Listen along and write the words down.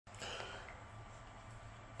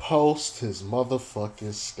post his motherfucking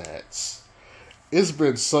stats. It's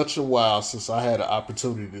been such a while since I had an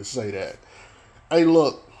opportunity to say that. Hey,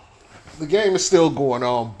 look, the game is still going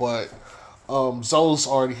on, but Zoe's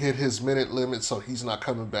already hit his minute limit, so he's not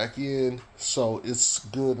coming back in. So it's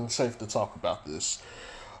good and safe to talk about this.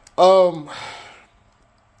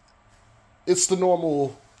 It's the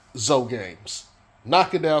normal Zoe games.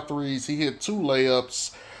 Knocking down threes. He hit 2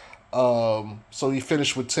 layups. So he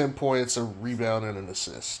finished with 10 points, a rebound, and an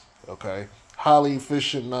assist. Okay. Highly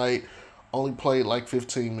efficient night. Only played like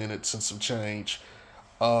 15 minutes and some change.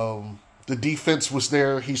 The defense was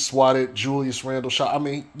there. He swatted Julius Randle shot. I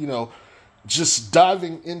mean, just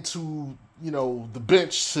diving into, the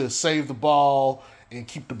bench to save the ball and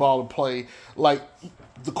keep the ball in play. Like,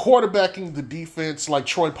 the quarterbacking, the defense, like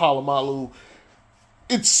Troy Polamalu,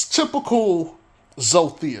 it's typical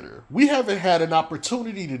Zoe theater. We haven't had an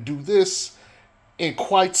opportunity to do this in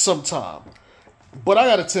quite some time. But I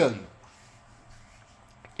got to tell you,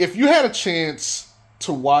 if you had a chance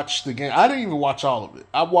to watch the game, I didn't even watch all of it.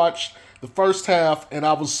 I watched the first half, and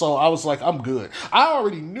I was like, I'm good. I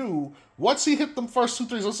already knew once he hit them first 2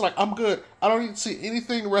 threes, I was like, I'm good. I don't need to see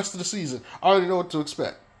anything the rest of the season. I already know what to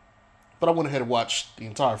expect. But I went ahead and watched the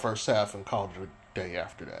entire first half and called it a day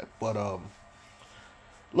after that. But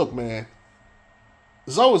look, man,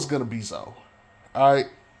 Zoe is gonna be Zoe. All right,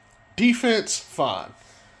 defense, fine.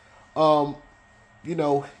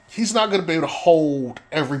 He's not going to be able to hold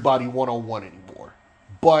everybody one-on-one anymore.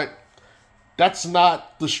 But that's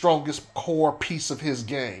not the strongest core piece of his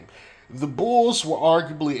game. The Bulls were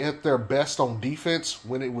arguably at their best on defense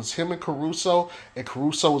when it was him and Caruso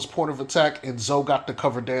was point of attack, and Zoe got to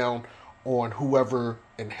cover down on whoever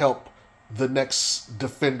and help the next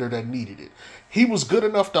defender that needed it. He was good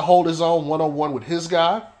enough to hold his own one-on-one with his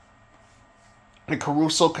guy, and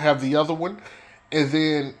Caruso could have the other one. And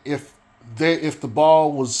then if the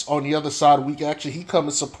ball was on the other side of weak action, he'd come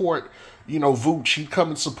and support, Vooch. He'd come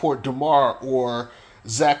and support DeMar or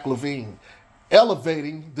Zach LaVine,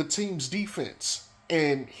 elevating the team's defense.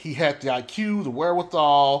 And he had the IQ, the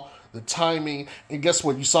wherewithal, the timing. And guess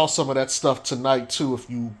what? You saw some of that stuff tonight, too, if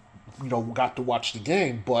you got to watch the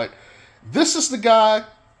game. But this is the guy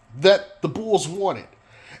that the Bulls wanted.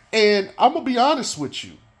 And I'm going to be honest with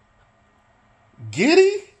you.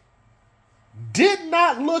 Giddey did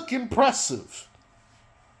not look impressive.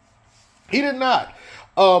 He did not.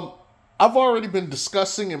 I've already been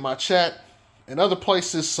discussing in my chat and other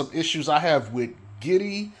places some issues I have with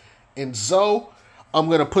Giddey and Zoe. I'm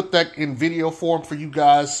going to put that in video form for you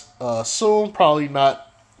guys soon. Probably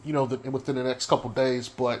not, within the next couple days.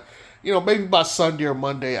 But, maybe by Sunday or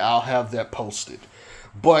Monday I'll have that posted.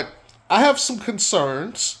 But I have some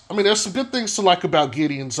concerns. I mean, there's some good things to like about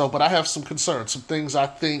Giddey and Zoe, but I have some concerns. Some things I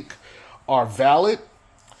think are valid,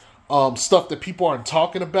 stuff that people aren't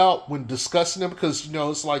talking about when discussing them, because,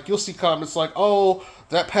 it's like, you'll see comments like, oh,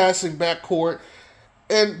 that passing backcourt,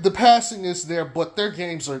 and the passing is there, but their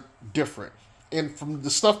games are different. And from the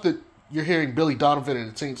stuff that you're hearing Billy Donovan and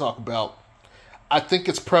the team talk about, I think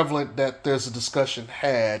it's prevalent that there's a discussion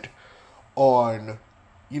had on,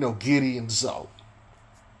 Giddey and Zoe.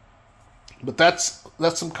 But that's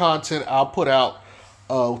some content I'll put out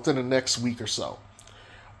within the next week or so.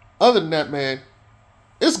 Other than that, man,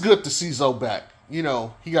 it's good to see Zoe back. He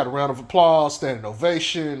got a round of applause, standing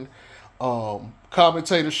ovation.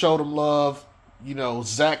 Commentators showed him love.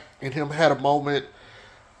 Zach and him had a moment.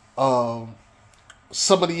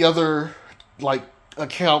 Some of the other,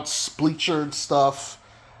 accounts, Bleacher and stuff,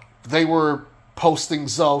 they were posting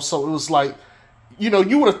Zoe. So it was like, you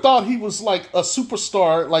would have thought he was like a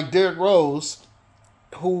superstar like Derrick Rose,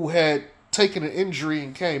 who had taken an injury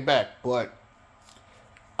and came back. But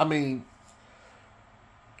I mean,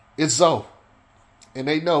 it's Zoe. And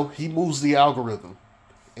they know he moves the algorithm.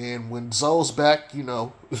 And when Zoe's back,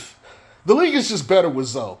 the league is just better with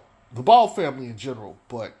Zoe. The Ball family in general,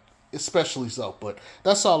 but especially Zoe. But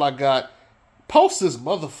that's all I got. Post his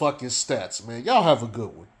motherfucking stats, man. Y'all have a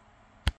good one.